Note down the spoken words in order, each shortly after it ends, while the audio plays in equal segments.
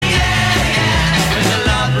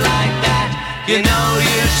you know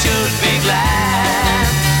you should be glad.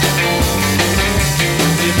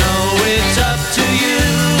 You know it's up to you.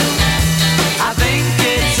 I think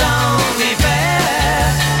it's only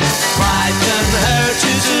fair. Pride can hurt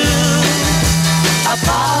you too.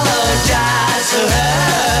 Apologize to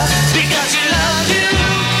her because she loves you,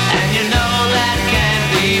 and you know that can't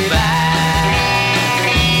be bad.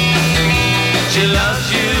 She loves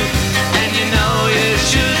you, and you know you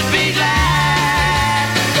should be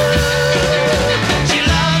glad. Ooh, she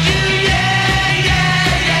loves you, yeah, yeah,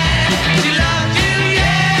 yeah. She loves you,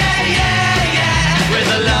 yeah, yeah, yeah. With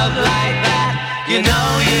a love like that, you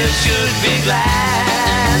know you should be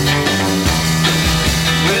glad.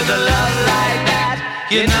 With a love like that,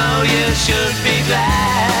 you know you should be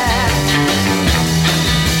glad.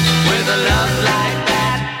 With a love like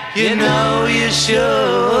that, you know you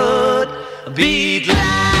should be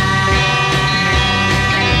glad.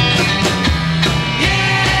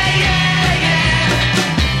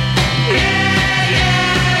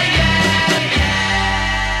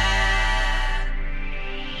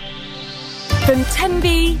 From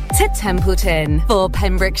Tenby to Templeton for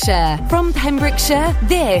Pembrokeshire. From Pembrokeshire,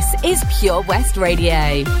 this is Pure West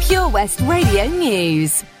Radio. Pure West Radio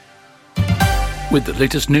News. With the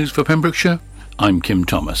latest news for Pembrokeshire, I'm Kim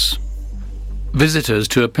Thomas. Visitors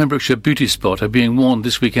to a Pembrokeshire beauty spot are being warned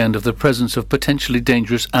this weekend of the presence of potentially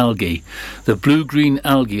dangerous algae. The blue-green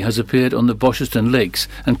algae has appeared on the Bosherston Lakes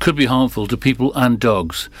and could be harmful to people and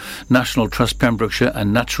dogs. National Trust Pembrokeshire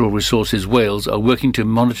and Natural Resources Wales are working to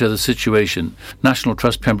monitor the situation. National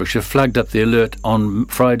Trust Pembrokeshire flagged up the alert on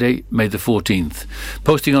Friday, May the 14th.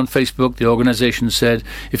 Posting on Facebook, the organisation said,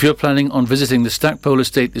 if you're planning on visiting the Stackpole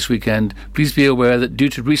estate this weekend, please be aware that due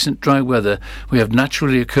to recent dry weather, we have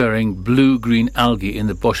naturally occurring blue-green algae in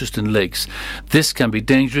the Bosherston Lakes. This can be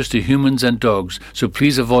dangerous to humans and dogs, so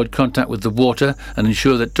please avoid contact with the water and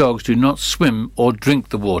ensure that dogs do not swim or drink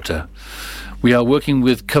the water. We are working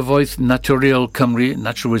with Cyfoeth Naturiol Cymru,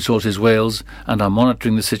 Natural Resources Wales, and are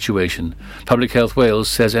monitoring the situation. Public Health Wales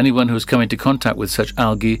says anyone who has come into contact with such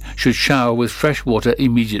algae should shower with fresh water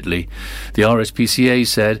immediately. The RSPCA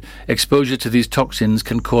said exposure to these toxins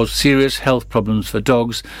can cause serious health problems for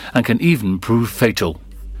dogs and can even prove fatal.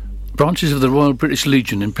 Branches of the Royal British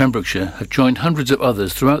Legion in Pembrokeshire have joined hundreds of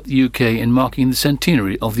others throughout the UK in marking the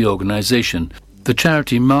centenary of the organisation. The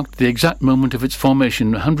charity marked the exact moment of its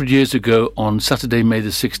formation 100 years ago on Saturday, May the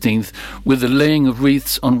 16th, with the laying of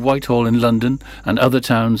wreaths on Whitehall in London and other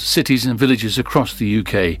towns, cities and villages across the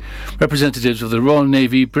UK. Representatives of the Royal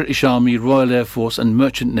Navy, British Army, Royal Air Force and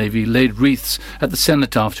Merchant Navy laid wreaths at the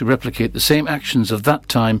cenotaph to replicate the same actions of that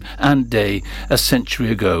time and day a century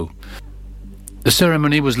ago. The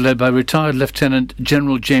ceremony was led by retired Lieutenant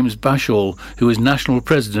General James Bashall, who is National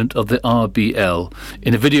President of the RBL.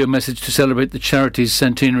 In a video message to celebrate the charity's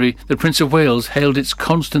centenary, the Prince of Wales hailed its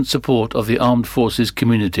constant support of the armed forces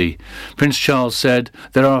community. Prince Charles said,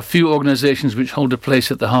 "There are few organisations which hold a place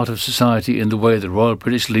at the heart of society in the way the Royal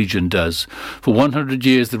British Legion does. For 100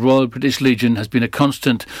 years, the Royal British Legion has been a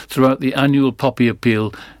constant throughout the annual Poppy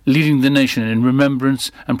Appeal, leading the nation in remembrance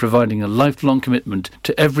and providing a lifelong commitment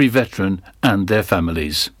to every veteran and their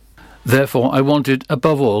families. Therefore, I wanted,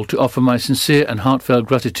 above all, to offer my sincere and heartfelt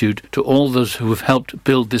gratitude to all those who have helped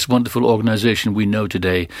build this wonderful organisation we know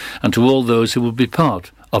today, and to all those who will be part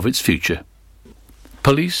of its future."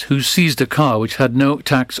 Police, who seized a car which had no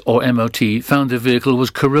tax or MOT, found the vehicle was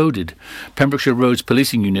corroded. Pembrokeshire Roads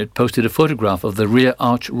Policing Unit posted a photograph of the rear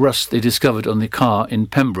arch rust they discovered on the car in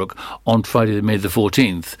Pembroke on Friday, May the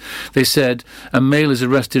 14th. They said a male is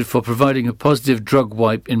arrested for providing a positive drug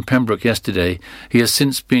wipe in Pembroke yesterday. He has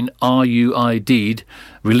since been RUID'd,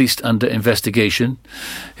 released under investigation.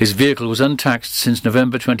 His vehicle was untaxed since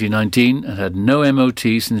November 2019 and had no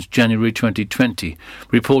MOT since January 2020.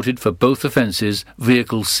 Reported for both offences,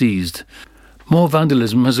 vehicle seized. More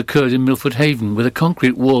vandalism has occurred in Milford Haven, with a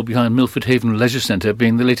concrete wall behind Milford Haven Leisure Centre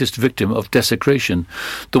being the latest victim of desecration.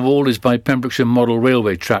 The wall is by Pembrokeshire Model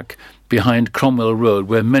Railway track, behind Cromwell Road,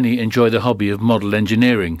 where many enjoy the hobby of model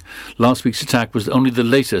engineering. Last week's attack was only the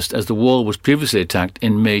latest, as the wall was previously attacked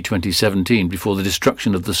in May 2017 before the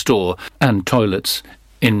destruction of the store and toilets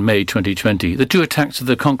in May 2020. The two attacks of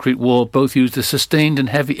the concrete wall both used a sustained and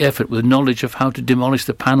heavy effort with knowledge of how to demolish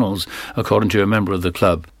the panels, according to a member of the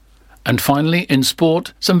club. And finally, in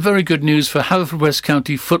sport, some very good news for Haverfordwest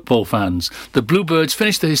County football fans. The Bluebirds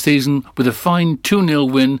finished their season with a fine 2-0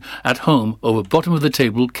 win at home over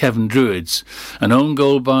bottom-of-the-table Kevin Druids. An own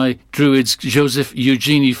goal by Druids' Joseph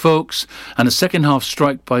Eugenie Folks and a second-half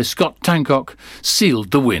strike by Scott Tancock sealed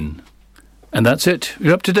the win. And that's it.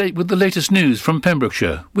 You're up to date with the latest news from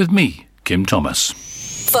Pembrokeshire with me, Kim Thomas.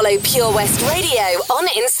 Follow Pure West Radio on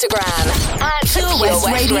Instagram at Pure West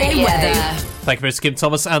Radio Weather. Thank you, Mr. Kim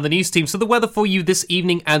Thomas and the news team. So the weather for you this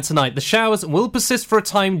evening and tonight. The showers will persist for a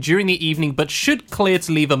time during the evening, but should clear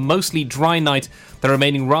to leave a mostly dry night, though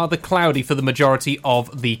remaining rather cloudy for the majority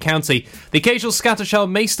of the county. The occasional scatter shower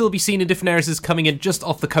may still be seen in different areas coming in just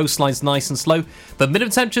off the coastlines nice and slow. The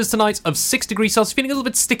minimum temperatures tonight of 6 degrees Celsius, feeling a little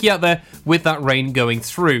bit sticky out there with that rain going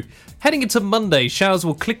through. Heading into Monday, showers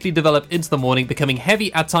will quickly develop into the morning, becoming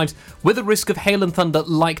heavy at times with a risk of hail and thunder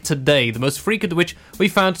like today, the most frequent of which we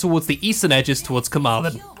found towards the eastern edges towards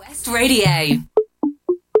Carmarthen. Pure West Radio.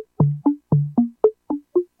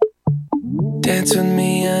 Dance with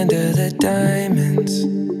me under the diamonds.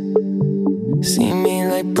 See me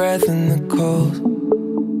like breath in the cold.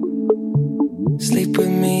 Sleep with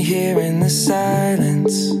me here in the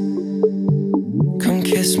silence. Come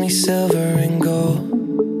kiss me silver and gold.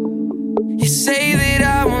 You say that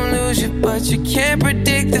I won't lose you, but you can't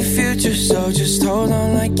predict the future. So just hold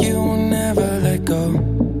on like you will never let go.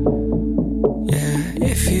 Yeah,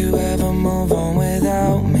 if you ever move on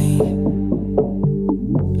without me,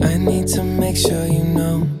 I need to make sure you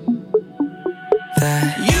know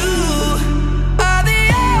that you are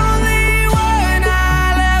the only one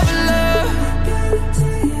I'll ever love.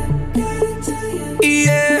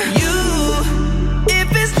 Yeah, you, if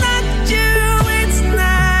it's not you, it's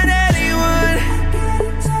not anyone.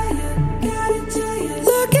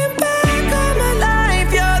 Looking back on my life,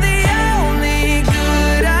 you're the only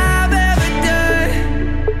good I've ever done.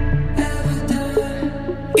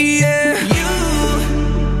 Yeah, you,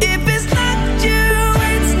 if it's not you,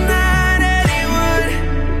 it's not anyone.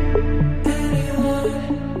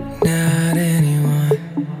 Not anyone.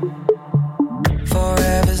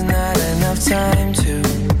 Forever's not enough time to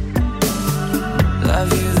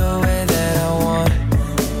love you the way that I want.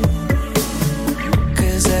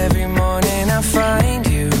 'Cause every morning I find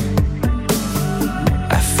you,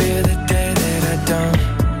 I fear the day that I don't.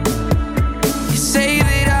 You say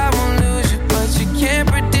that I won't lose you, but you can't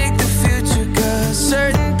predict the future. 'Cause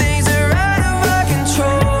certain things are out of our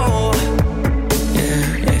control.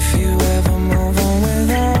 Yeah, if you ever move on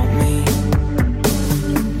without me,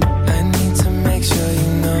 I need to make sure you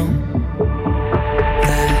know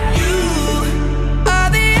that you are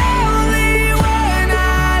the only one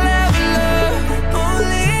I'll ever love.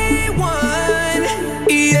 Only one.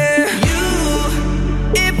 Yeah, you,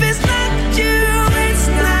 if it's not you, it's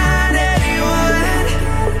not anyone.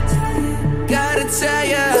 Gotta tell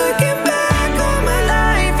ya, looking back on my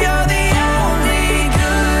life, you're the only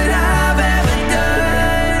good I've ever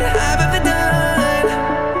done.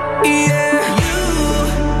 Yeah, you,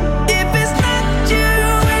 if it's not you,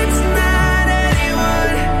 it's not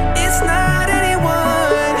anyone. It's not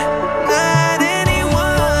anyone. Not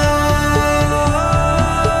anyone.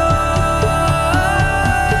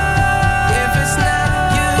 If it's not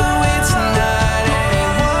you, it's not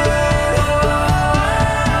anyone.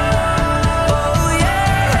 Oh yeah.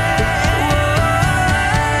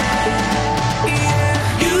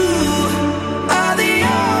 You are the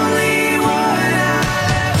only one I'll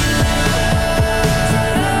ever love.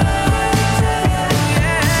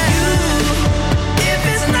 If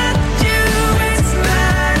it's not you, it's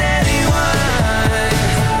not anyone.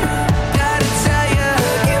 Gotta tell ya,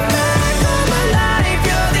 looking back on my life,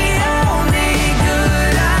 you're the only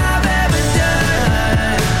good I've ever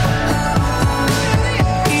done.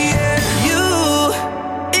 Yeah, you,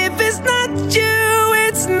 if it's not you,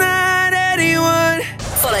 it's not anyone.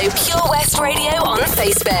 Follow Pure West Radio on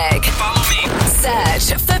Facebook. Follow me. Search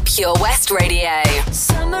for Pure West Radio.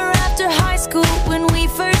 Summer after high school when we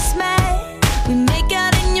first met, we make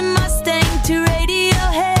out in your Mustang to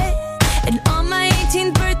Radiohead. And on my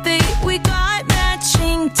 18th birthday, we got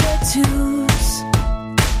matching tattoos.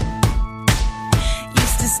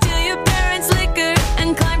 Used to steal your parents' liquor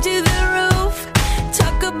and climb to the roof.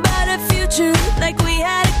 Talk about a future like we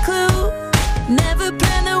had a clue. Never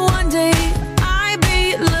planned that one day I'd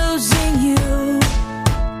be losing you.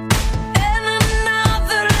 And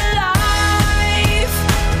another life,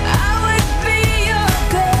 I would be your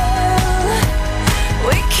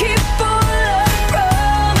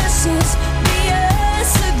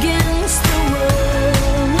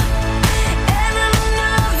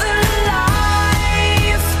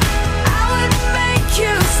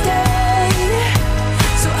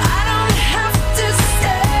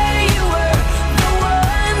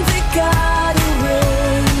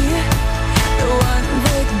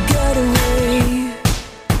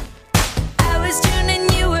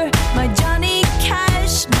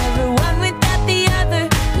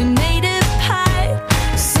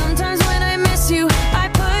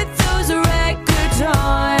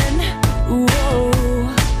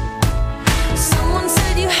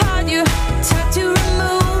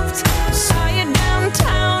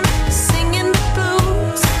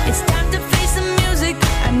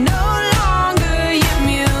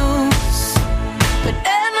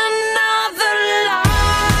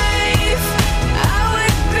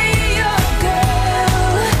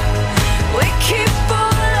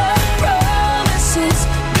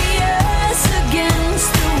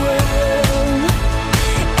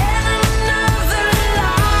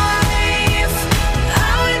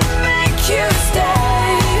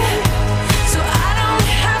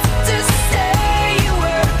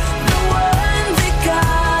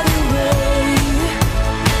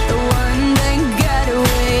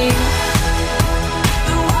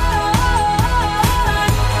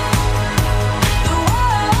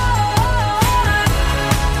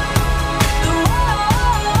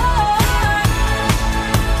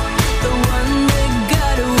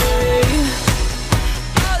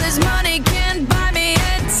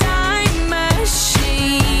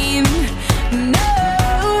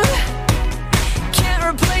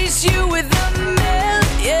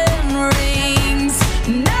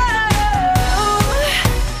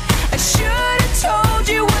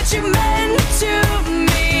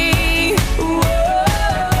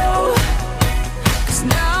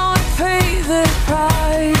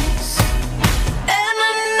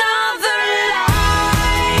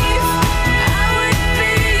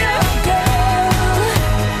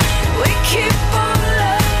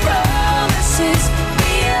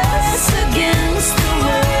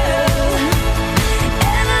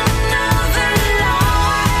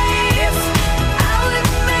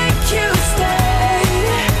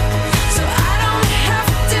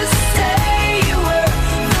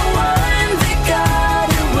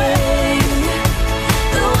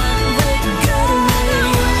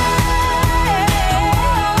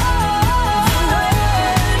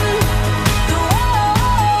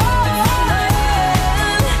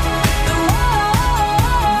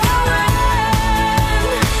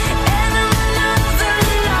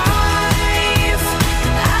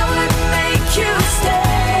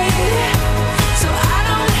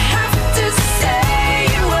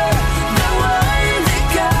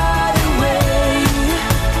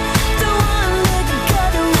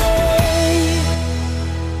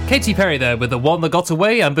Katy Perry there with The One That Got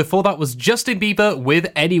Away, and before that was Justin Bieber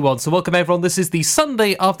with Anyone. So welcome everyone, this is the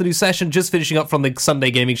Sunday afternoon session, just finishing up from the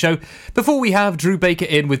Sunday Gaming Show, before we have Drew Baker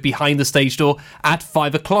in with Behind the Stage Door at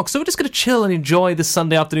 5 o'clock. So we're just going to chill and enjoy this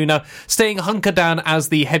Sunday afternoon now, staying hunkered down as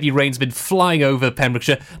the heavy rain's been flying over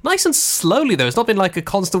Pembrokeshire. Nice and slowly though, it's not been like a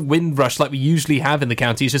constant wind rush like we usually have in the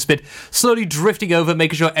county, it's just been slowly drifting over,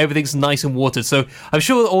 making sure everything's nice and watered. So I'm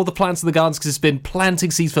sure all the plants in the gardens, because it's been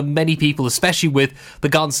planting seeds for many people, especially with the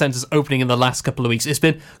garden centres opening in the last couple of weeks. It's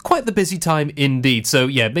been quite the busy time indeed. So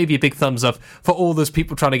yeah, maybe a big thumbs up for all those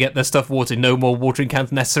people trying to get their stuff watered. No more watering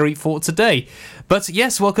cans necessary for today. But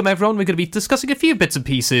yes, welcome everyone. We're going to be discussing a few bits and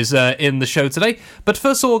pieces in the show today. But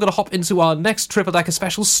first of all, we're going to hop into our next Triple Decker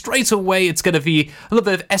special straight away. It's going to be a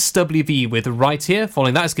little bit of SWV with Right Here.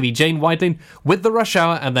 Following that, it's going to be Jane Widling with The Rush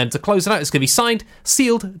Hour. And then to close it out, it's going to be Signed,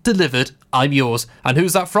 Sealed, Delivered, I'm Yours. And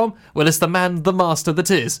who's that from? Well, it's the man, the master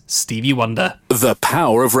that is Stevie Wonder. The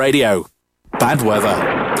power of radio. Bad weather.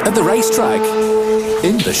 At the racetrack.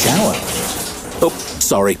 In the shower. Oh,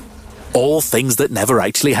 sorry. All things that never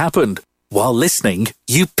actually happened. While listening,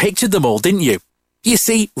 you pictured them all, didn't you? You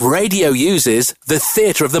see, radio uses the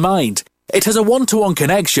theatre of the mind. It has a one-to-one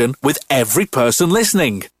connection with every person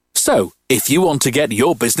listening. So, if you want to get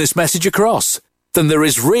your business message across, then there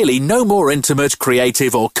is really no more intimate,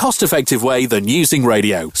 creative or cost-effective way than using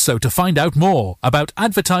radio. So to find out more about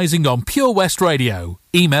advertising on Pure West Radio,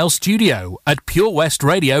 email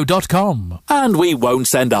studio@purewestradio.com. And we won't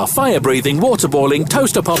send our fire-breathing, water-boiling,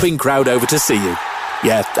 toaster-popping crowd over to see you.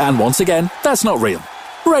 Yeah, and once again, that's not real.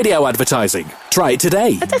 Radio advertising. Try it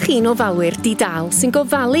today. Ydych chi'n ofalwyr di-dal sy'n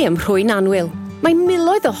gofalu ym Mhrwyn Annwyl? Mae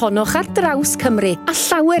miloedd ohonoch ar draws Cymru a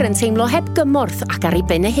llawer yn teimlo heb gymorth ac ar ei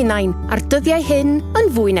ben eu hunain, a'r dyddiau hyn yn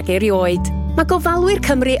fwy nag erioed. Mae gofalwyr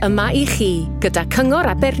Cymru yma i chi, gyda cyngor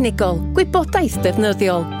abernigol, gwybodaeth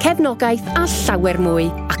defnyddiol, cefnogaeth a llawer mwy,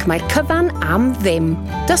 ac mae'r cyfan am ddim.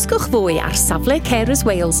 Dysgwch fwy ar safle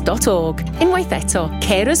carerswales.org. Unwaith eto,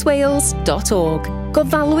 carerswales.org.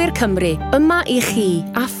 Gofalwyr Cymru, yma i chi,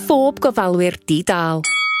 a phob gofalwyr di-dal.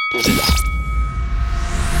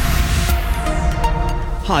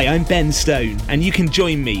 Hi, I'm Ben Stone, and you can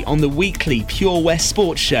join me on the weekly Pure West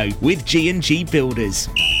Sports Show with G&G Builders.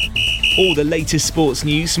 All the latest sports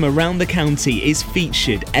news from around the county is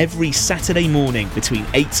featured every Saturday morning between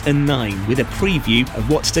 8 and 9 with a preview of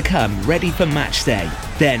what's to come ready for match day.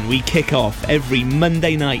 Then we kick off every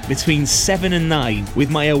Monday night between 7 and 9 with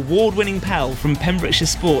my award-winning pal from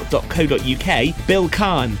pembrokeshiresport.co.uk, Bill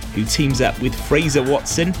Kahn, who teams up with Fraser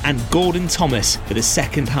Watson and Gordon Thomas for the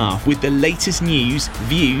second half with the latest news,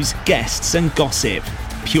 views, guests and gossip.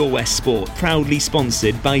 Pure West Sport, proudly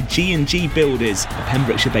sponsored by G&G Builders, a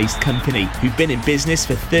Pembrokeshire-based company who've been in business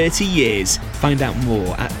for 30 years. Find out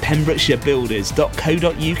more at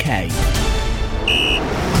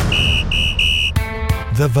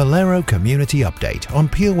pembrokeshirebuilders.co.uk. The Valero Community Update on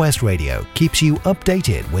Pure West Radio keeps you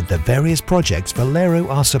updated with the various projects Valero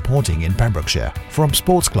are supporting in Pembrokeshire, from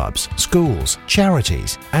sports clubs, schools,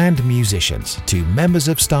 charities and musicians to members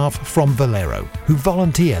of staff from Valero who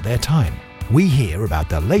volunteer their time. We hear about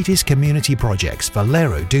the latest community projects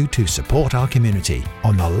Valero do to support our community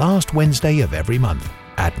on the last Wednesday of every month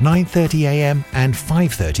at 9:30 a.m. and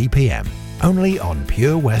 5:30 p.m. only on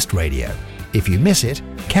Pure West Radio. If you miss it,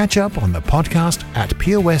 catch up on the podcast at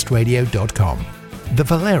purewestradio.com. The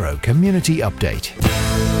Valero Community Update.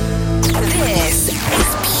 This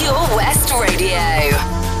is Pure West Radio.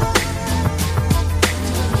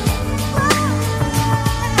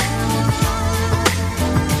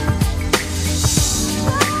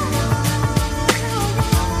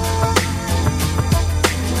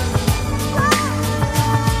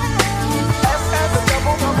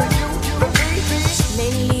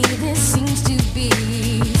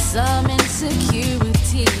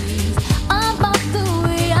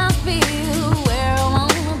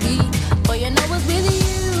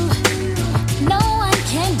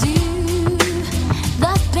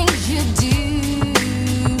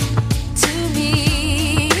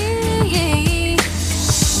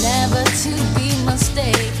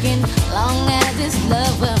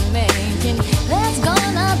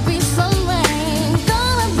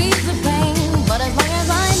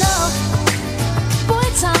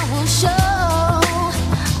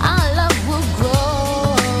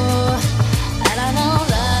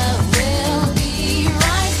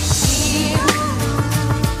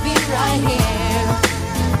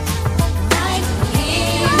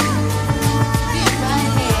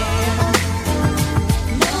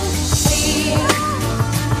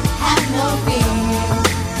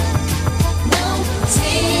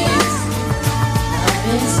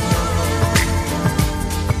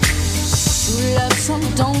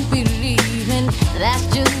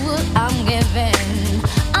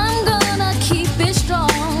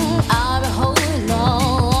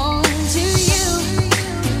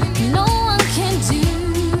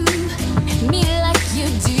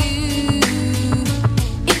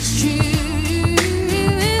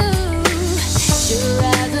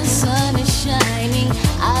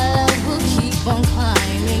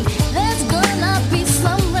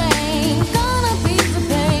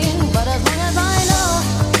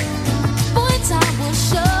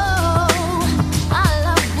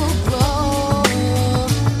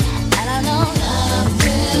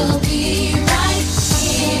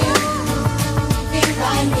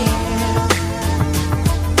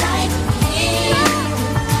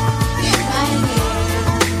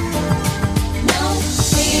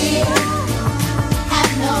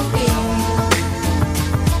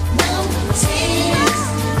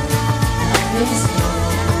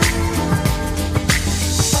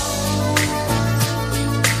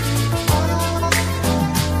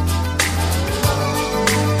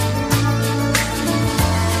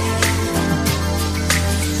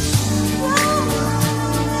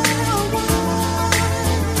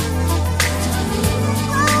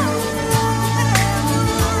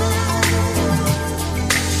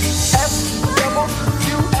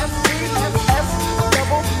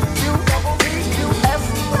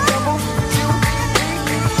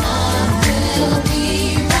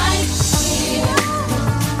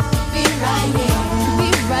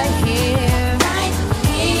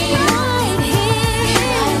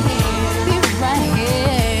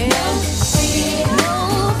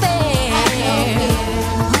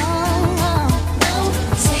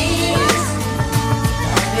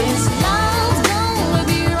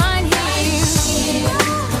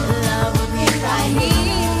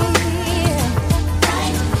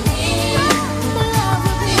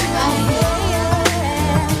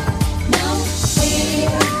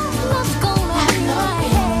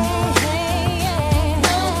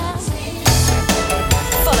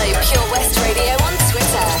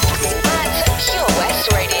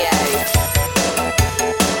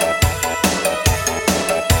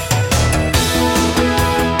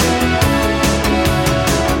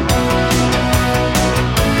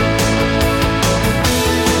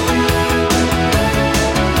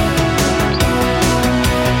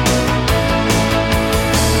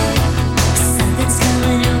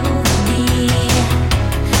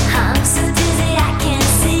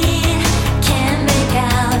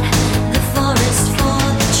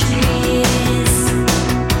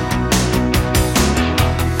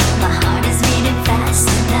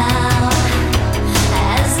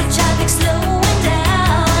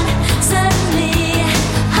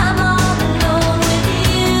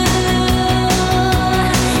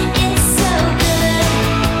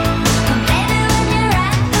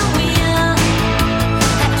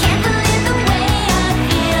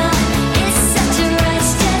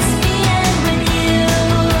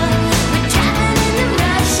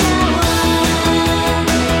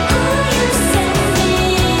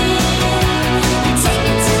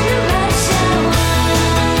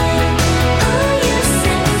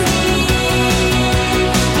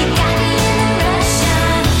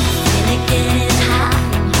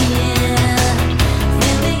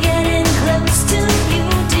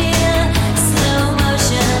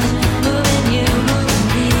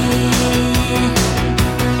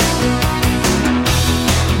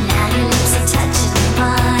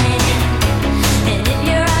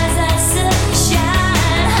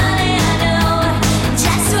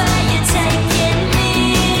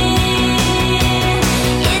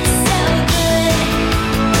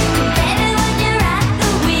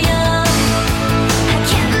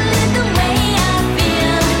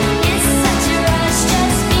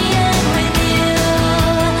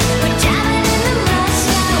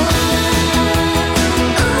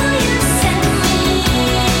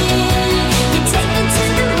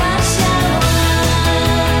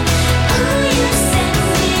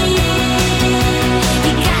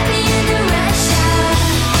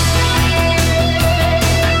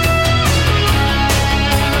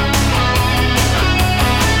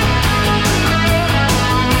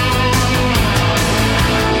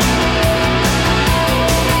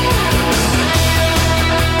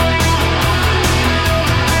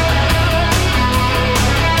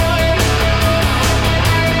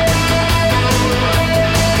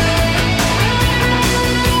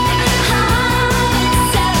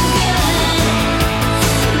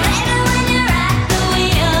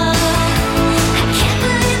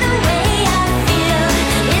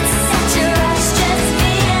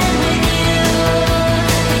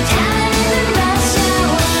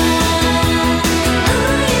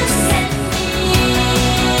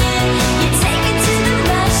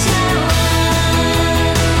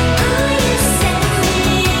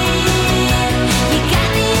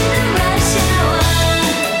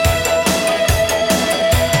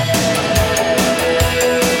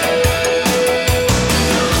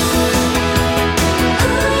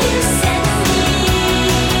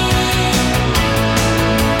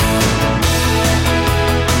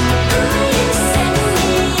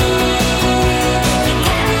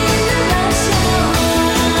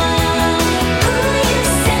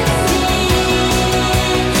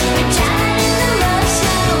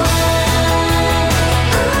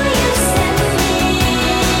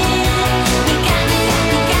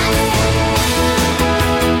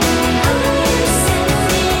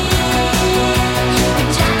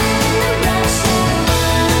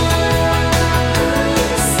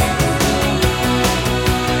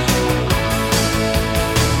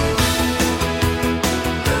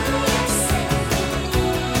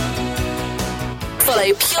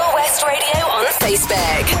 Follow Pure West Radio on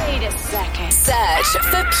Facebook. Wait a second. Search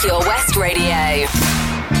for Pure West Radio.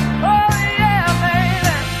 Oh yeah,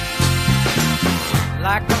 baby.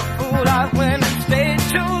 Like a fool, I went and stayed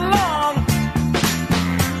too long.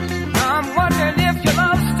 I'm wondering if your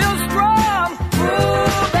love's still strong.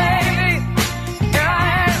 Ooh, baby, here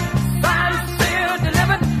I am, signed, sealed,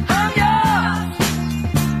 delivered, I'm yours.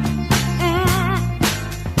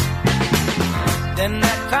 Then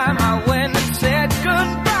that time I went and said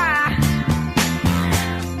goodbye.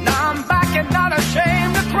 Now I'm back and not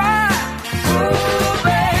ashamed to cry. Ooh,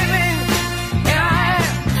 baby, here I am,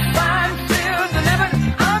 signed, sealed, delivered,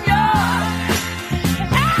 I'm yours.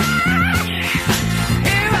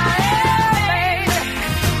 Here I am, baby.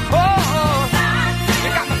 Oh, you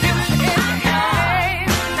got my future in your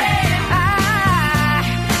hands.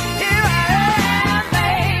 Here I am,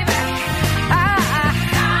 baby.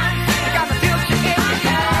 You got my future in your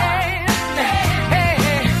hands. Hey,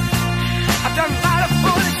 I've done a lot of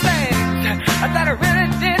foolish things that I really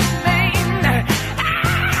didn't mean.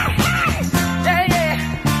 Yeah,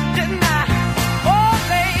 didn't I? Oh,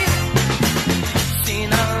 baby, seen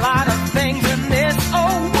a lot of things in this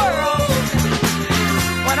old world.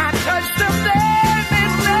 When I touched them, there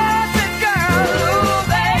meant nothing, girl. Ooh,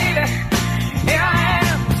 baby, here I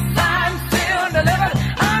am, signed, sealed, delivered,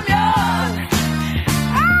 I'm yours.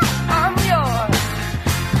 I'm yours.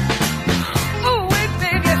 Ooh, wait,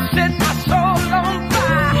 baby, you set my soul on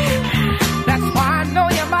fire. That's why I know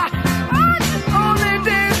you're my only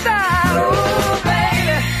desire. Ooh,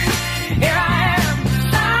 baby, here I am,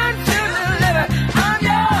 signed, sealed, delivered, I'm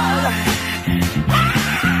yours.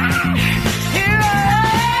 Here I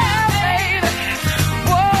am, baby.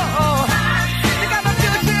 Whoa, you got my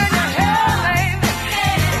future in your hands,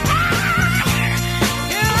 baby.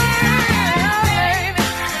 Here I am, baby.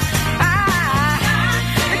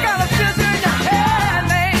 You got my future in your hands,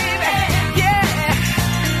 baby. Yeah,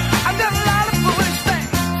 I've done a lot of foolish things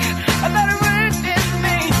that I really didn't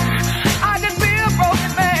mean. I could be a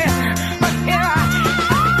broken man, but here I am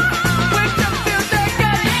with your future,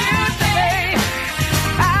 got your future, baby.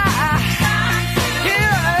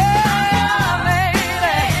 Here I am,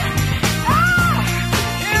 baby.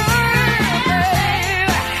 Here I am,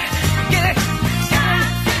 baby. Get it,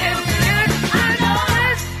 get it, I know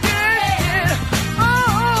it's good.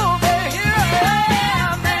 Oh, baby, here I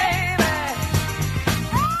am, baby.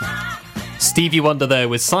 Stevie Wonder there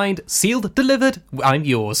was signed, sealed, delivered, I'm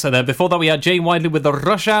yours. And then before that we had Jane Wadley with The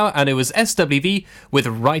Rush Hour, and it was SWV with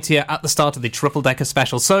Right Here at the start of the Triple Decker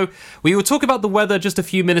Special. So we were talking about the weather just a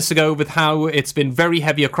few minutes ago with how it's been very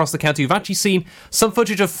heavy across the county. We've actually seen some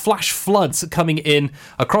footage of flash floods coming in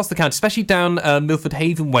across the county, especially down Milford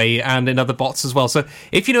Haven Way and in other spots as well. So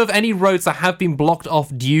if you know of any roads that have been blocked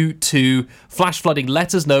off due to flash flooding,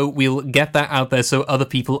 let us know. We'll get that out there so other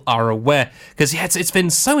people are aware. Because yeah, it's been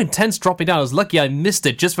so intense dropping down. I was lucky I missed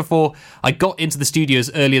it just before I got into the studios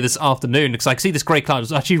earlier this afternoon, because I could see this grey cloud. I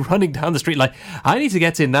was actually running down the street like, I need to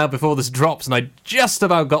get in now before this drops, and I just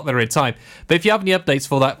about got there in time. But if you have any updates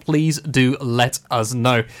for that, please do let us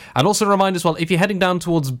know. And also a reminder as well, if you're heading down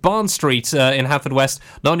towards Barn Street in Haverfordwest,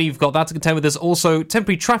 not only you've got that to contend with, there's also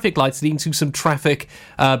temporary traffic lights leading to some traffic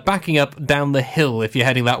backing up down the hill if you're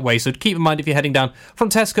heading that way. So keep in mind if you're heading down from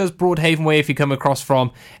Tesco's Broadhaven Way, if you come across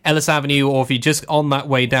from Ellis Avenue, or if you're just on that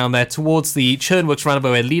way down there towards the Churnworks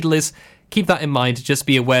roundabout where Lidl is, keep that in mind. Just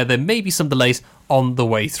be aware there may be some delays on the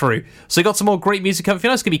way through. So you got some more great music coming for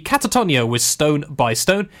you now. It's going to be Catatonia with Stone by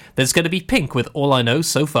Stone. There's going to be Pink with All I Know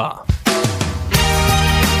So Far.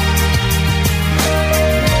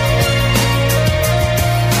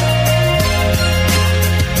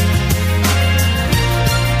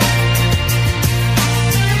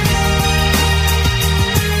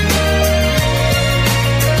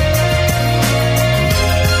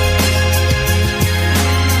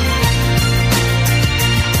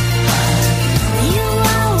 You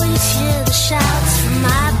always hear the shouts from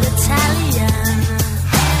my battalion,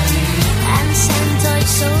 and sent toy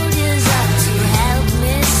soldiers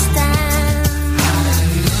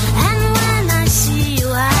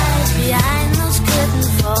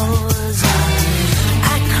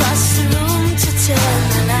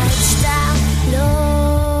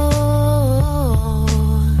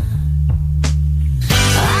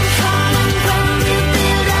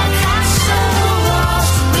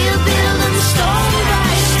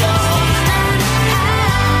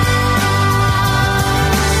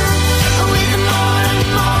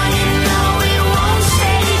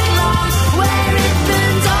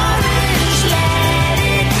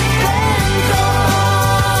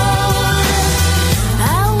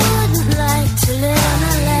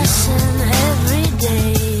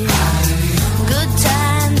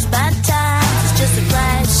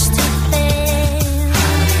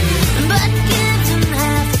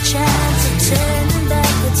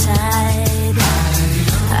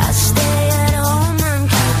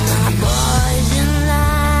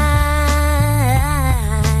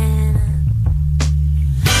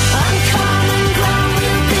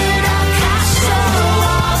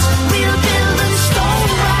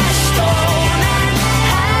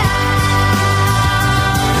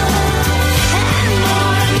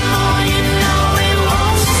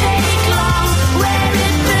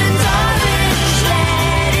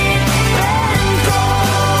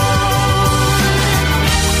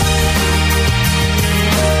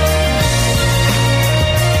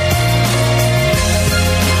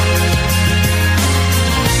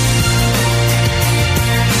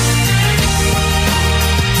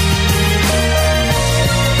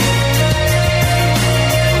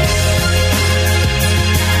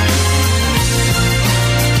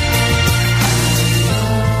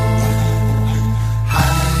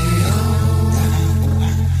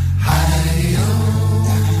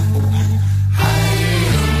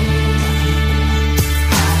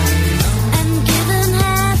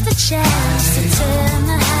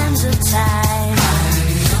good time.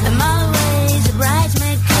 I'm always a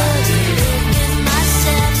bridesmaid, could live in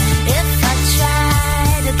myself if I try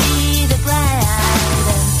to be the bride.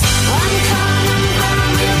 One common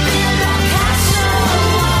ground, we'll build our castle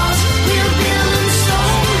walls. We'll build them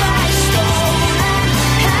stone by stone and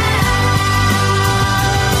house.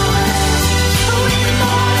 With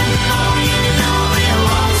more and more, you know it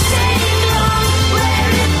won't take long.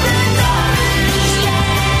 Let it burn orange,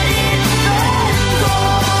 let it burn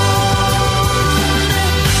gold.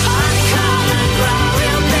 On common ground,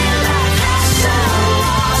 we'll build our castle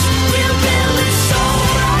walls. We'll build it stone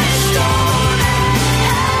by stone and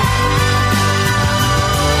house.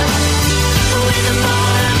 With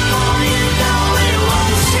more and more, you know it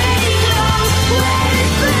won't take long. Let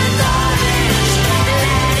it burn orange,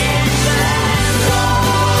 let it burn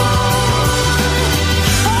gold.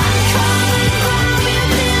 On common ground, we'll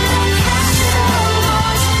build our castle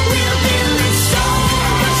walls. We'll build it stone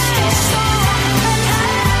by stone and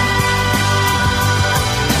house.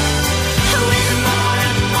 With more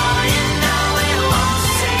and more, you know it won't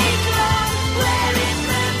take long. Let it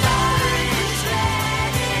burn orange,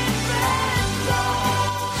 let it burn gold.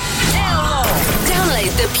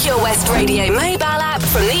 Download the Pure West Radio mobile app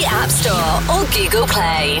from the App Store or Google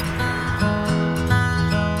Play.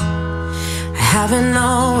 I haven't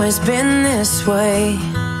always been this way.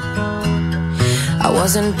 I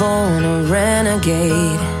wasn't born a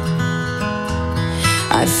renegade.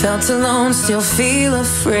 I felt alone, still feel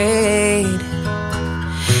afraid.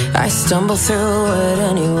 I stumble through it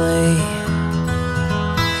anyway.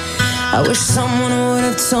 I wish someone would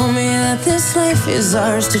have told me that this life is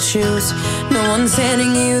ours to choose. No one's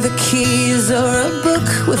handing you the keys or a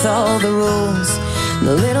book with all the rules.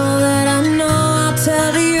 The little that I know I'll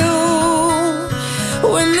tell you.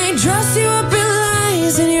 When they dress you up in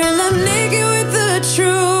lies and you're left naked with the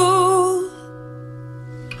truth,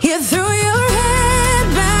 you threw your head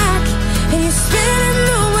back and you spit in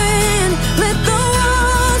the wind. Let the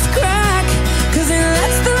walls crack, 'cause it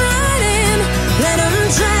lets the light in. Let them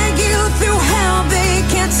drag you through hell. They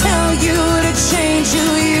can't tell you to change who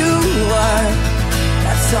you are.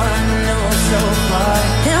 That's all I know so far.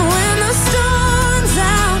 And when the storm's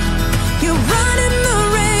out, you run in the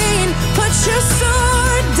rain. Put your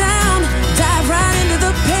sword down, dive right into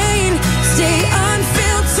the pain. Stay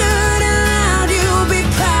unfiltered and loud. You'll be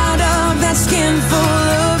proud of that skin full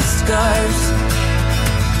of scars.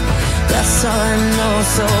 That's all I know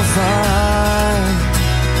so far.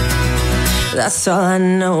 That's all I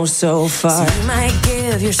know so far. So you might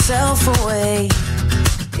give yourself away,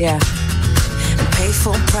 yeah, and pay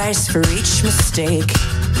full price for each mistake.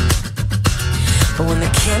 But when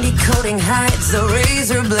the candy coating hides the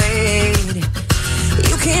razor blade,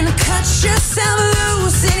 you can cut yourself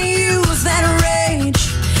loose and use that rage.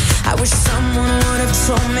 I wish someone would have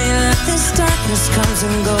told me that this darkness comes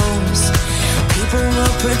and goes. People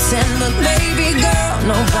will pretend, but baby girl,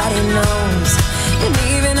 nobody knows. And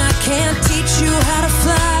even I can't teach you how to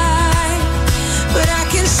fly, but I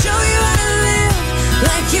can show you how to live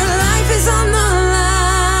like your life is on the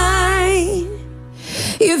line.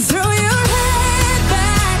 You throw your head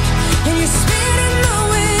back and you spit in the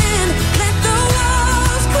wind. Let the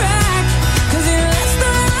walls crack, 'cause it lets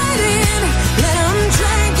the light in. Let them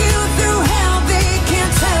drag you through hell. They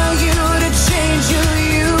can't tell you to change who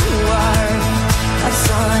you are. That's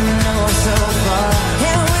all I know so far.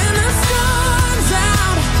 And when the storm's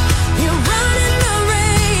out, you run in the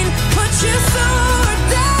rain. Put your sword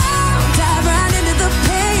down, dive right into the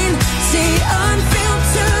pain. Stay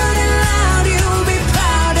unfiltered and loud. You'll be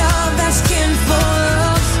proud of that skin full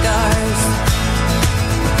of scars.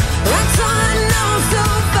 That's all I know so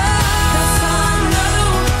far. That's all I know.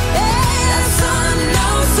 Yeah, that's all I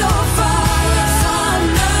know so far. That's all I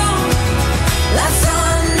know. That's all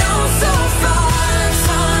I know so far. That's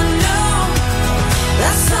all I know.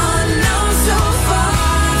 That's all I know so far.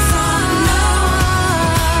 That's all I know.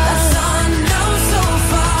 That's all I know so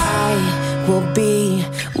far. I will be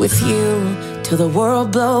with you till the world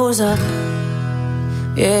blows up.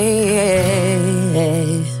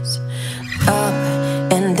 Yes. Up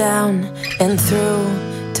and down and through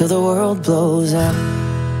till the world blows up.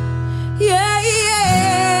 Yeah,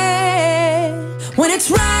 yeah. When it's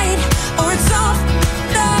right or it's all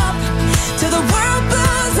up, till the world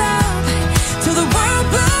blows up, till the world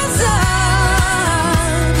blows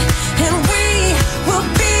up. And we will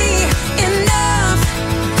be enough.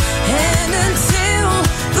 And until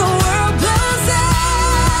the world blows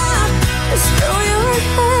up, just throw your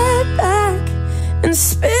head back and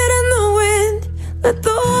spit in the wind. Let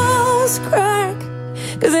the walls crack,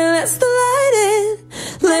 'cause it lets the light in.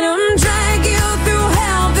 Let them drag you through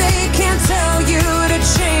hell. They can't tell you to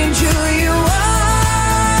change who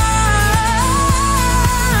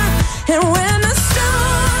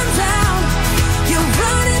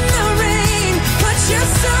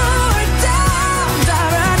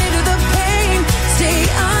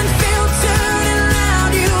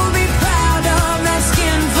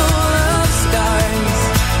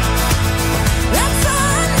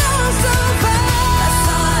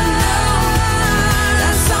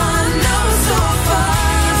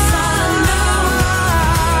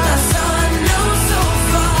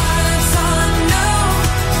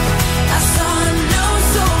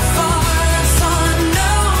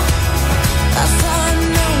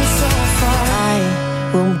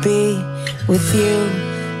with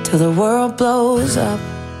you till the world blows up.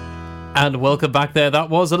 And welcome back there. That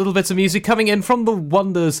was a little bit of music coming in from the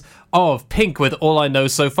wonders of Pink with All I Know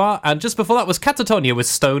So Far. And just before that was Catatonia with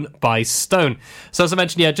Stone by Stone. So as I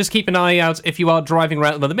mentioned, yeah, just keep an eye out if you are driving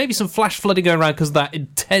around. There may be some flash flooding going around because of that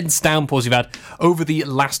intense downpours you've had over the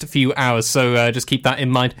last few hours. So just keep that in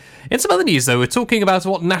mind. In some other news, though, we're talking about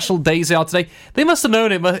what national days they are today. They must have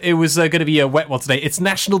known it was going to be a wet one today. It's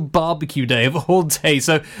National Barbecue Day of all days.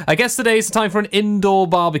 So I guess today is the time for an indoor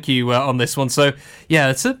barbecue on this one. So yeah,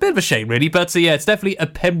 it's a bit of a shame, really, but yeah, it's definitely a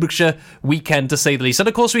Pembrokeshire weekend to say the least. And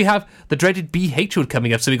of course we have the dreaded BH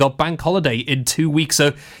coming up, so we got bank holiday in 2 weeks,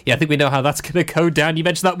 so yeah, I think we know how that's going to go down. You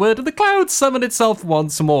mentioned that word and the clouds summon itself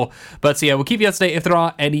once more, but yeah, we'll keep you up to date if there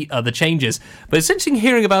are any other changes. But it's interesting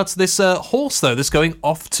hearing about this horse, though, that's going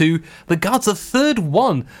off to the guards, the third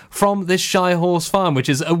one from this Shire Horse Farm, which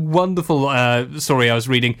is a wonderful story I was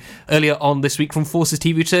reading earlier on this week from Forces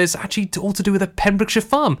TV, which is actually all to do with a Pembrokeshire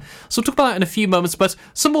farm. So we'll talk about that in a few moments, but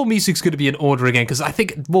some more music's going to be in order again, because I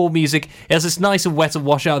think more music is this nice and wet and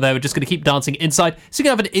wash out there. We're just going to keep dancing inside, so you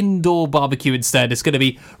can have an indoor barbecue instead. It's going to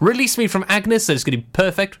be Release Me from Agnes, so it's going to be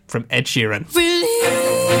Perfect from Ed Sheeran. Release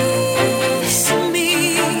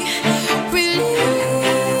me,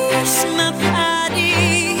 release my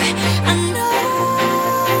body. I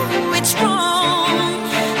know it's wrong,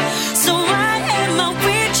 so why am I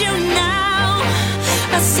with you now?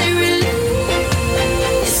 I say release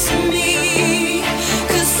me,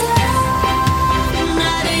 'cause I'm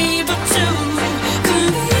not able to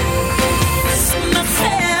convince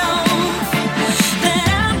myself that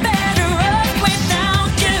I'm better off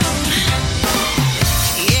without you.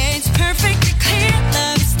 Yeah,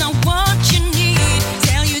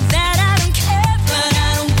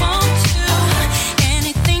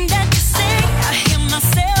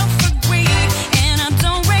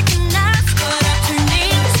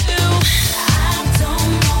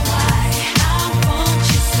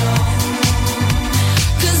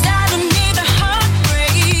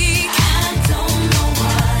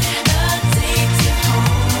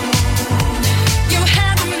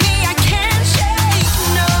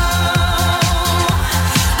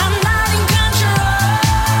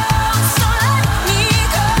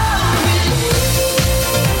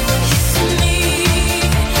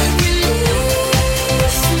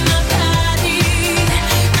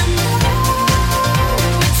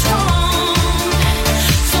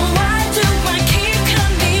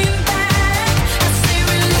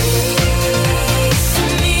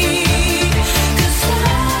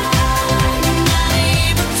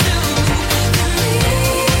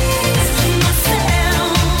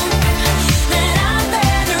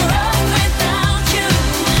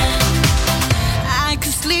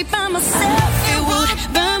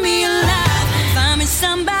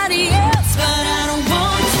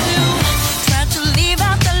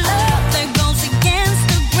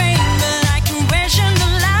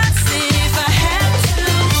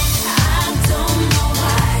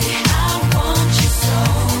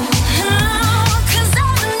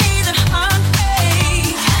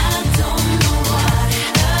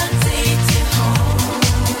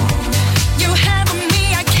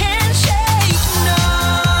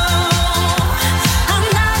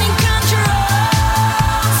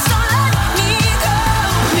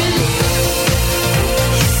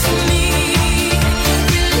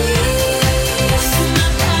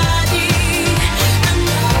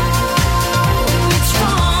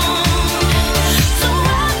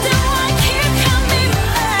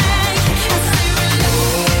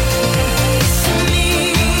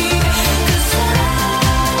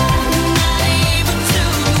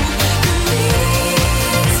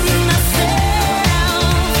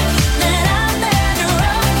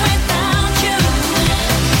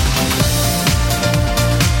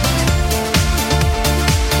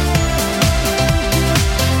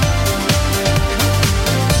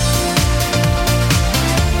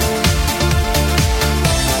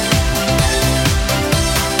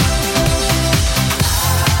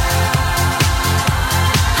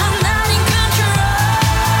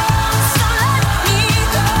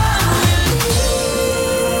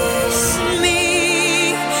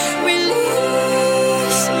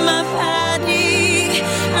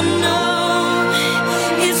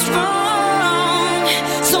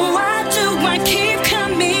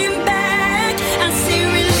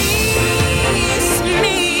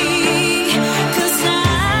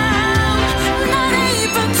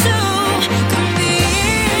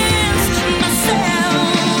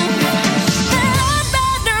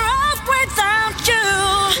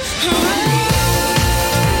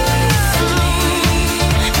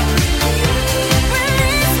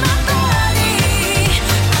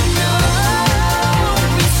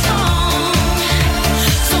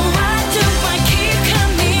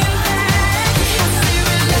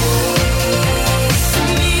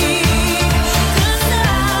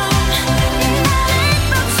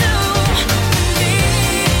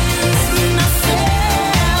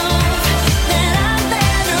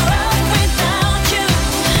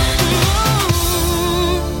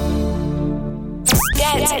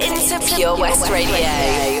 Radio.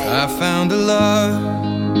 I found a love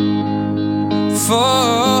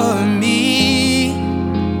for me.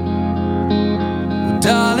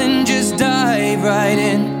 Darling, just dive right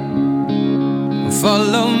in,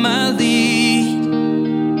 follow my lead.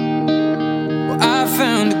 Well, I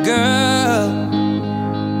found a girl,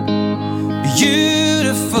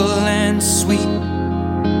 beautiful and sweet.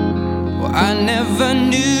 Well, I never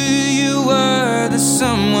knew you were the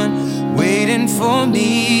someone waiting for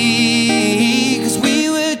me. 'Cause we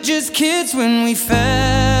were just kids when we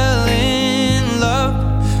fell in love,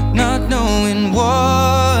 not knowing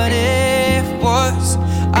what it was.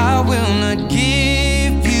 I will not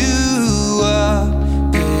give you up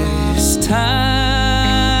this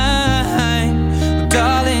time.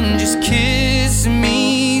 Darling, just kiss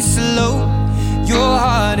me slow. Your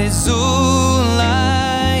heart is all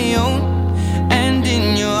I own, and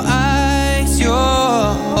in your eyes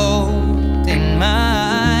you're holding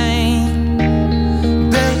mine.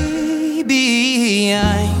 Baby,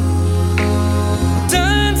 I'm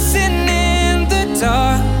dancing in the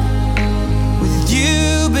dark with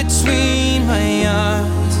you between my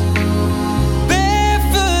arms,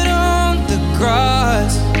 barefoot on the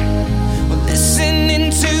grass, we're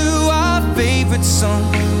listening to our favorite song.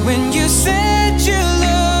 When you said you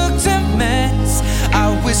looked a mess, I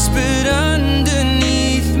whispered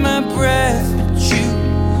underneath my breath, but you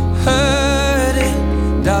heard it.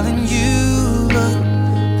 Darling, you look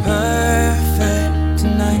perfect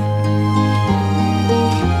tonight.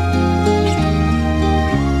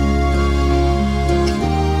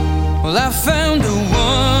 Well, I found a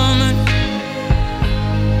woman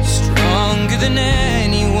stronger than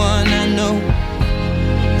anyone I know.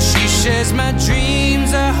 She shares my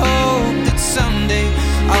dreams. I hope that someday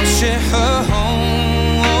I'll share her home.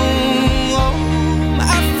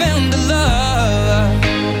 I found a love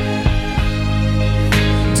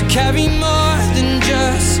to carry more than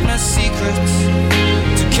just my secrets,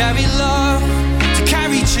 to carry love, to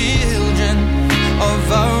carry children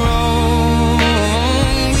of our own.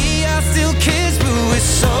 We are still kids, but we're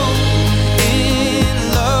so in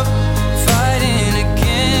love, fighting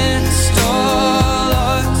against all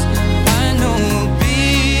odds. I know we'll be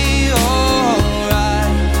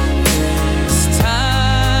alright this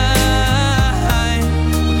time.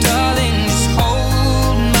 Darling, just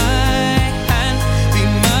hold my hand, be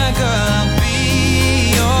my girl, I'll be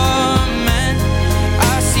your man.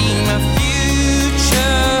 I see my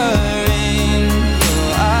future in your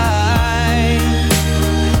eyes.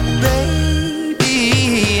 Baby,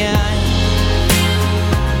 I'm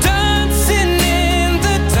dancing in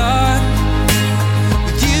the dark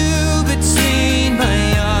with you between my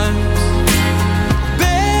arms,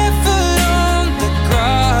 barefoot on the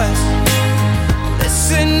grass,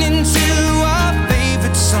 listening to our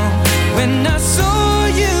favorite song. When I saw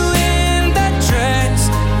you in that dress,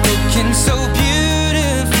 looking so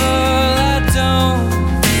beautiful, I don't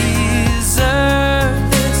deserve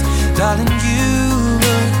this. Darling, you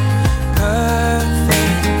look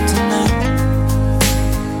perfect tonight.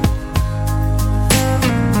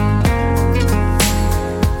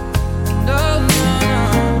 No, no,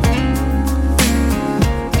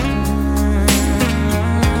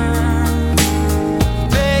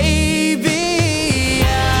 baby,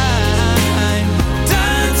 I'm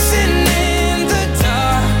dancing in the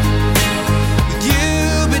dark with you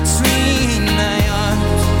between my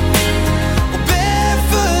arms, or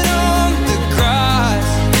barefoot on the grass,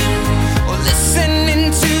 or listening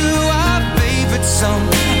to our favorite song.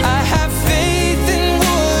 I have faith in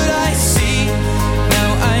what I see. Now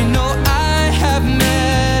I know I have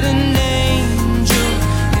met an angel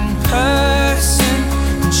in person,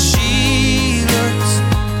 and she looks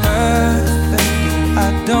perfect. I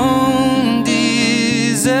don't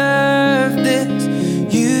deserve this.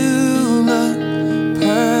 You look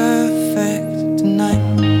perfect tonight.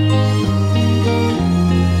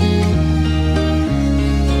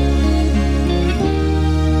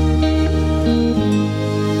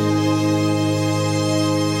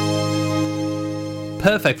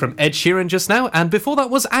 Perfect from Ed Sheeran just now, and before that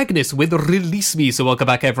was Agnes with Release Me. So welcome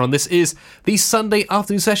back, everyone. This is the Sunday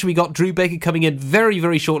afternoon session. We got Drew Baker coming in very,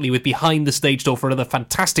 very shortly with Behind the Stage Door for another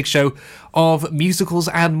fantastic show of musicals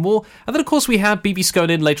and more. And then, of course, we have BB Scone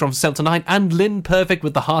in later on from 7 to 9, and Lynn Perfect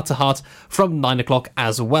with the Heart to Heart from 9 o'clock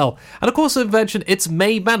as well. And, of course, I've mentioned it's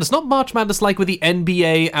May Madness, not March Madness like with the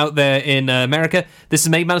NBA out there in America. This is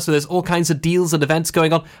May Madness, so there's all kinds of deals and events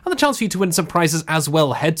going on, and the chance for you to win some prizes as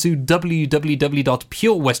well. Head to www.purewestradio.com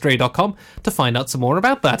purewestradio.com to find out some more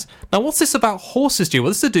about that. Now, what's this about horses, Stu? Well,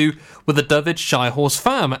 this is to do with the Dyfed Shire Horse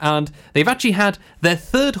Farm, and they've actually had their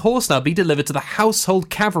third horse now be delivered to the household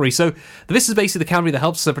cavalry. So this is basically the cavalry that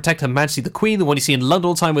helps to protect Her Majesty the Queen, the one you see in London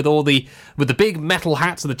all the time with all the big metal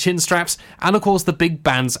hats and the chin straps, and of course the big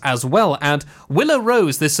bands as well. And Willow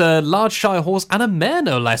Rose, this large Shire horse, and a mare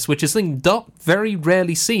no less, which is something not very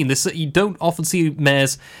rarely seen. This you don't often see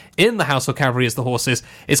mares in the household cavalry as the horses.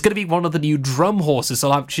 It's going to be one of the new drum horses.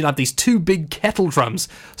 So she'll have these two big kettle drums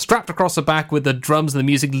strapped across her back with the drums and the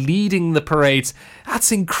music leading the parades.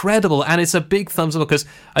 That's incredible, and it's a big thumbs up because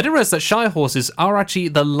I didn't realise that Shire horses are actually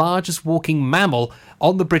the largest walking mammal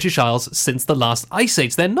on the British Isles since the last ice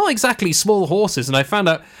age. They're not exactly small horses, and I found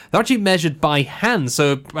out they're actually measured by hand.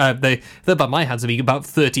 So they're by my hands, I mean about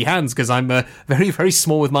 30 hands, because I'm very, very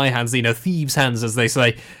small with my hands, thieves' hands, as they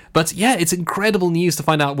say. But yeah, it's incredible news to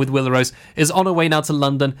find out with Willow Rose is on her way now to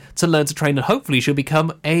London to learn to train, and hopefully she'll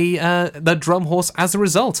become the drum horse as a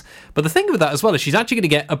result. But the thing with that as well is she's actually going to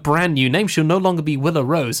get a brand new name. She'll no longer be Willow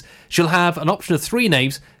Rose. She'll have an option of 3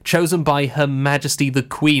 names chosen by Her Majesty the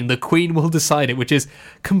Queen. The Queen will decide it, which is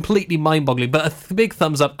completely mind-boggling. But a big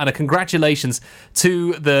thumbs up and a congratulations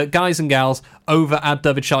to the guys and gals over at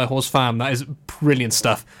Dyfed Shire Horse Farm. That is brilliant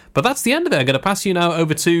stuff. But that's the end of it. I'm going to pass you now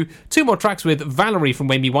over to 2 more tracks with Valerie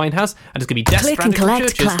from Amy Winehouse, and it's going to be Death Click and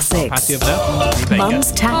Collect classics. I'll pass you over now.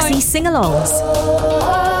 Mum's Taxi sing-alongs.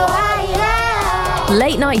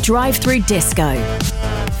 Late night drive-through disco.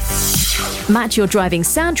 Match your driving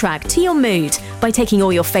soundtrack to your mood by taking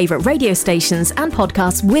all your favourite radio stations and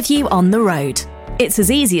podcasts with you on the road. It's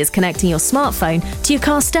as easy as connecting your smartphone to your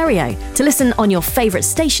car stereo to listen on your favourite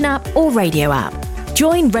station app or radio app.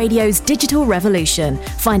 Join radio's digital revolution.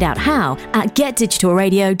 Find out how at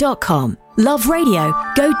getdigitalradio.com. Love radio,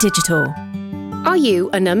 go digital. Are you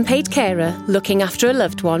an unpaid carer looking after a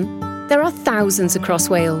loved one? There are thousands across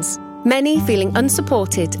Wales, many feeling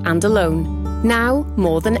unsupported and alone, now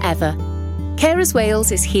more than ever. Carers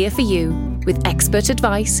Wales is here for you with expert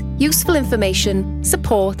advice, useful information,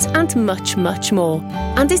 support and much, much more.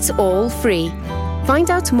 And it's all free. Find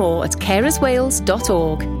out more at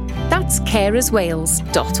carerswales.org. That's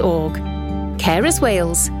carerswales.org. Carers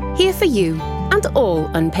Wales, here for you and all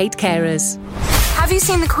unpaid carers. Have you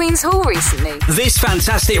seen the Queen's Hall recently? This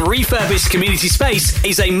fantastic refurbished community space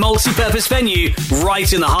is a multi-purpose venue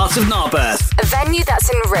right in the heart of Narberth. A venue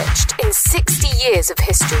that's enriched in 60 years of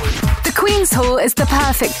history. The Queen's Hall is the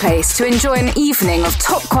perfect place to enjoy an evening of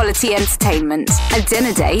top quality entertainment, a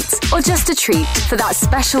dinner date, or just a treat for that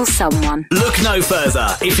special someone. Look no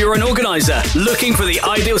further if you're an organiser looking for the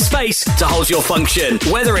ideal space to hold your function,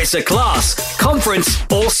 whether it's a class, conference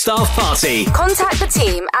or staff party. Contact the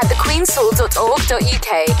team at thequeenshall.org.uk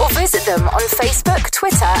or visit them on Facebook,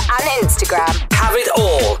 Twitter and Instagram. Have it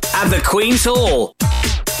all at the Queen's Hall.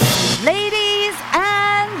 Ladies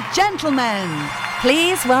and gentlemen,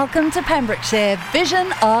 please welcome to Pembrokeshire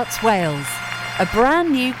Vision Arts Wales, a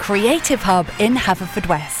brand new creative hub in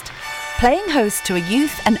Haverfordwest, playing host to a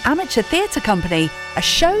youth and amateur theatre company, a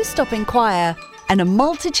show-stopping choir and a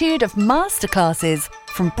multitude of masterclasses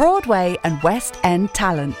from Broadway and West End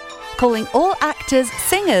talent, calling all actors,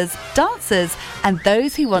 singers, dancers and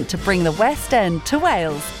those who want to bring the West End to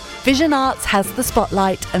Wales. Vision Arts has the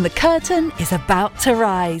spotlight and the curtain is about to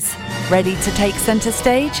rise. Ready to take centre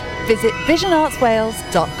stage? Visit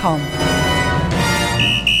visionartswales.com.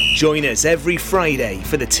 Join us every Friday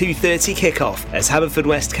for the 2:30 kickoff as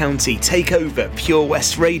Haverfordwest County take over Pure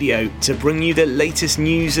West Radio to bring you the latest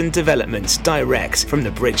news and developments direct from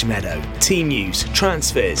the Bridge Meadow. Team news,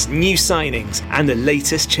 transfers, new signings and the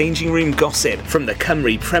latest changing room gossip from the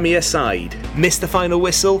Cymru Premier side. Miss the final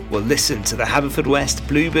whistle? Well, listen to the Haverfordwest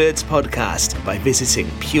Bluebirds podcast by visiting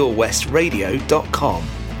purewestradio.com.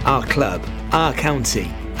 Our club, our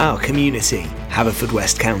county, our community.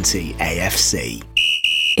 Haverfordwest County AFC.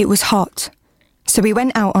 It was hot, so we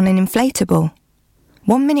went out on an inflatable.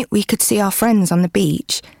 1 minute we could see our friends on the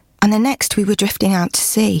beach, and the next we were drifting out to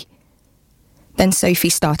sea. Then Sophie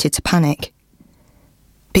started to panic.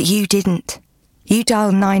 But you didn't. You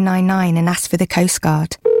dialed 999 and asked for the Coast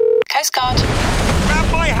Guard. Coast Guard. Grab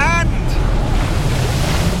my hand!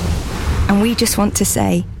 And we just want to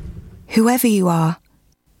say, whoever you are,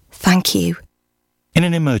 thank you. In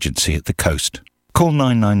an emergency at the coast, call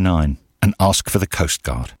 999 and ask for the Coast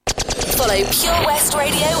Guard. Follow Pure West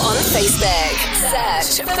Radio on Facebook.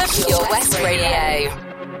 Search for Pure West Radio.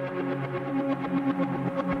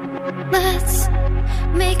 Let's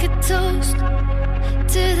make a toast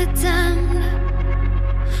to the time,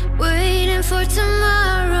 waiting for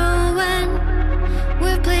tomorrow when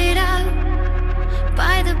we're played out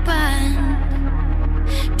by the band,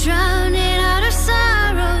 drowning out our sorrow.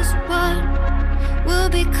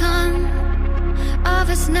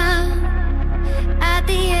 now. At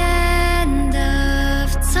the end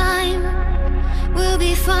of time, we'll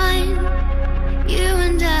be fine, you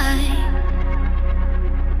and I.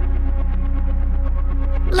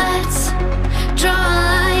 Let's draw a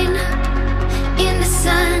line in the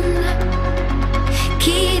sand.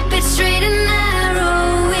 Keep it straight and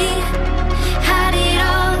narrow. We had it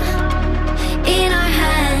all in our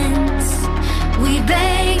hands. We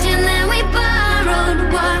begged and then we borrowed.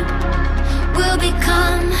 What will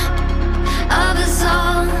become of us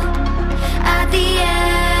all at the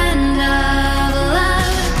end of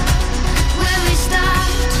love? When we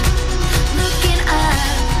stopped looking up,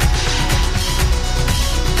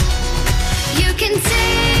 you can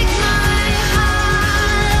take my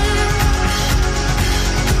heart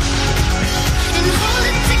and hold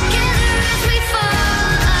it together as we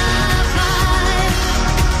fall apart.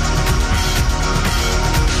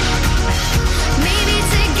 Maybe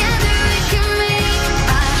together we can make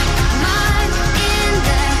a mark in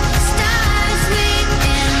the stars. We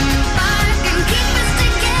embark and keep us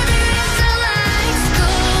together as the lights go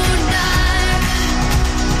dark.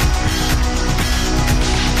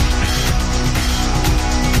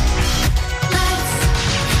 Let's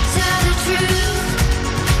tell the truth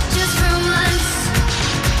just for once.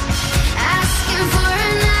 Asking for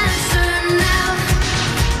an answer now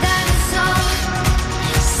that it's all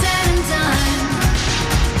said and done.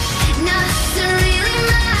 Nothing really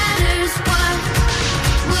matters. What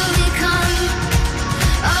will become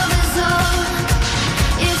of us all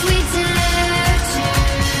if we dare to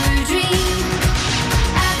dream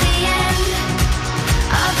at the end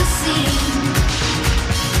of the scene?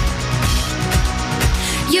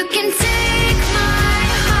 You can take my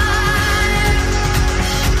heart,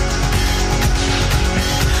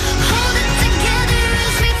 hold it together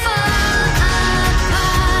as we fall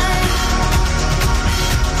apart.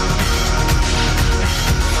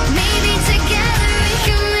 Maybe together we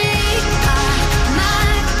can make a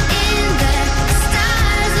mark in the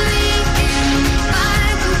stars. We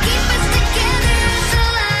embark and keep us together as the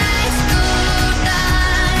lights go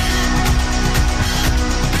dark.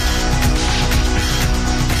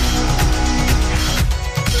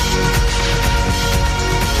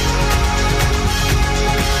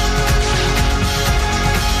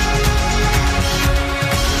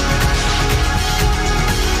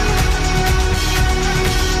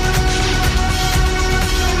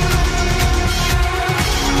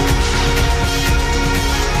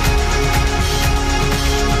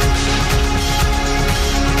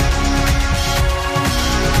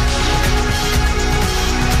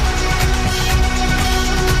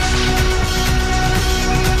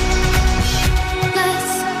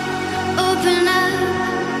 Let's open up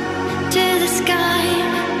to the sky,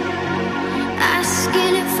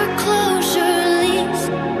 asking it for closure. At least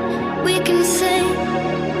we can say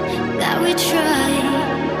that we tried,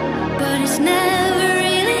 but it's never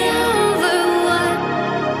really over. What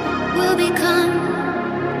will become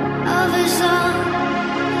of us all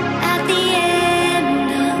at the end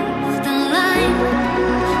of the line?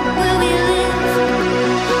 Will we live?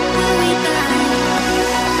 Will we die?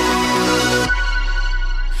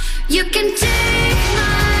 You can take my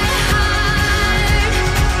heart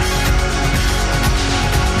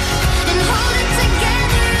and hold it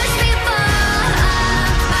together as we fall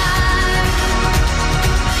apart.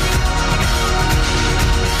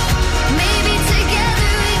 Maybe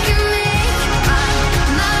together we can make a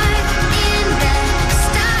mark in the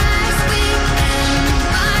stars. We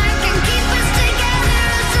embark and keep us together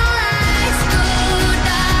as the lights go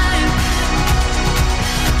dark.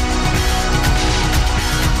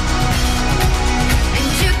 And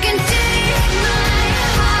you can take my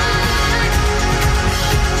heart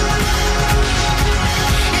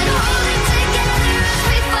and hold it together as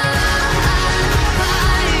we fall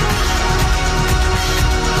apart.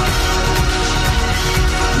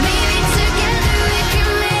 Maybe together we can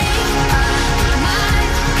make a mark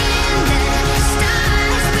in the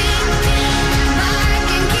stars. We embark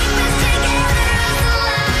and keep us together as the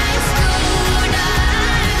lights go dark.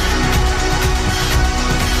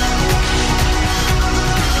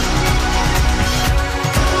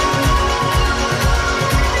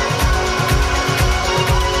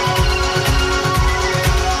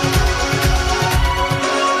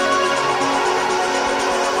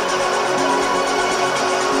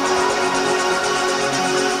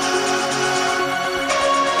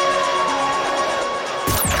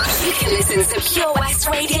 You can listen to Pure West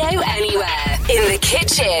Radio anywhere. In the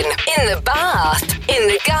kitchen, in the bath, in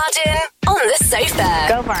the garden, on the sofa.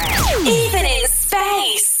 Go for it. Even in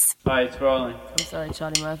space. Hi, it's rolling. I'm sorry,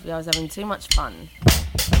 Charlie Murphy. I was having too much fun.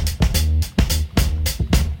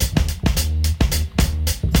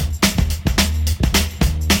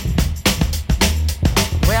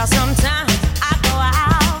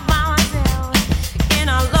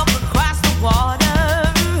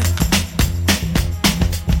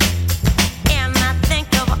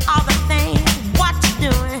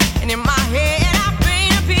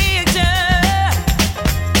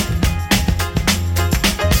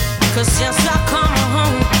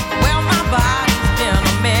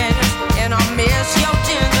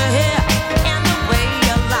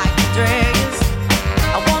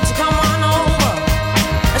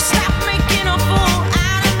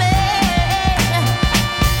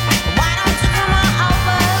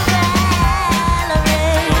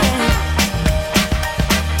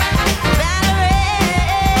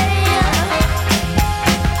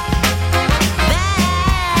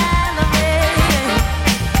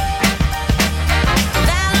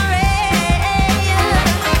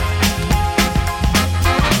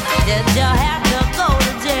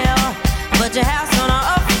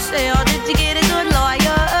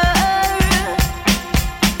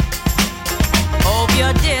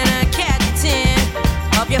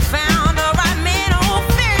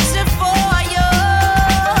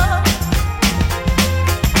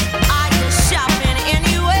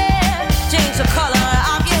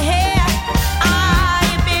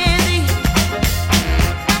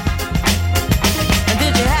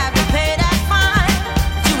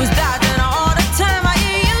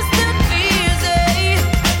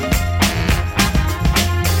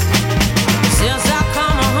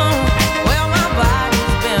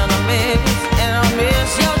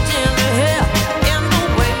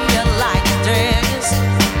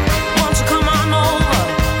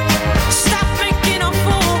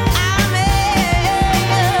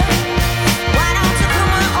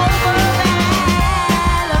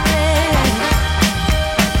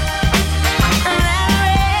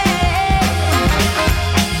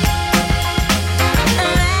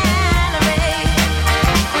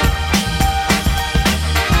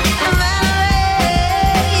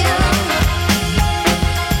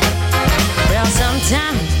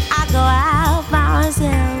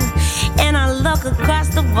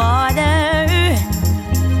 the border.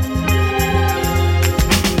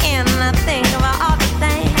 And I think about all the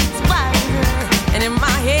things, and in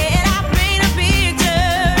my head I paint a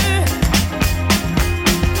picture.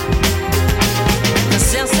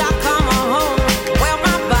 Since I come home, well,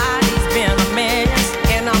 my body's been a mess,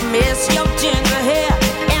 and I miss your ginger hair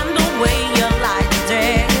and the way you like to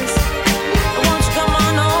dress. Won't you come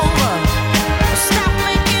on over? Stop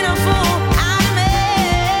making a fool out of me.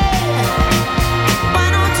 Why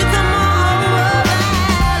don't you come on over,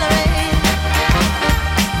 Valerie?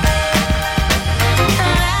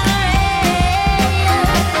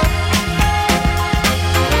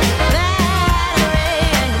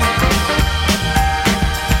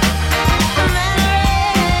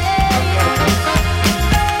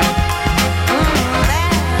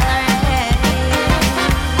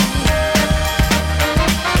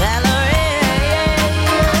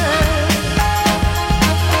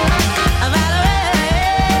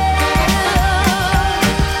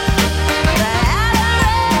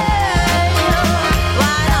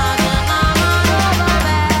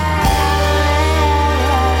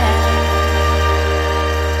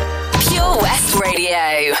 Pure West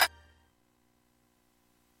Radio.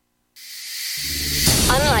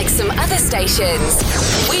 Unlike some other stations,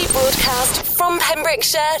 we broadcast from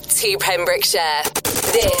Pembrokeshire to Pembrokeshire.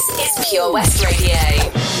 This is Pure West Radio.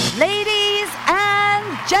 Ladies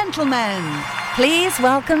and gentlemen, please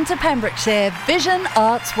welcome to Pembrokeshire Vision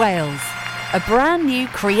Arts Wales, a brand new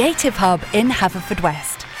creative hub in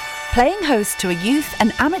Haverfordwest. Playing host to a youth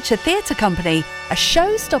and amateur theatre company, a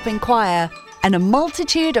show-stopping choir, and a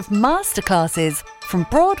multitude of masterclasses from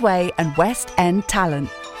Broadway and West End talent.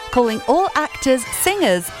 Calling all actors,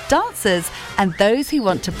 singers, dancers, and those who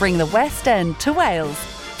want to bring the West End to Wales.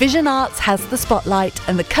 Vision Arts has the spotlight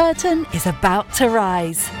and the curtain is about to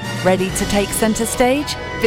rise. Ready to take centre stage?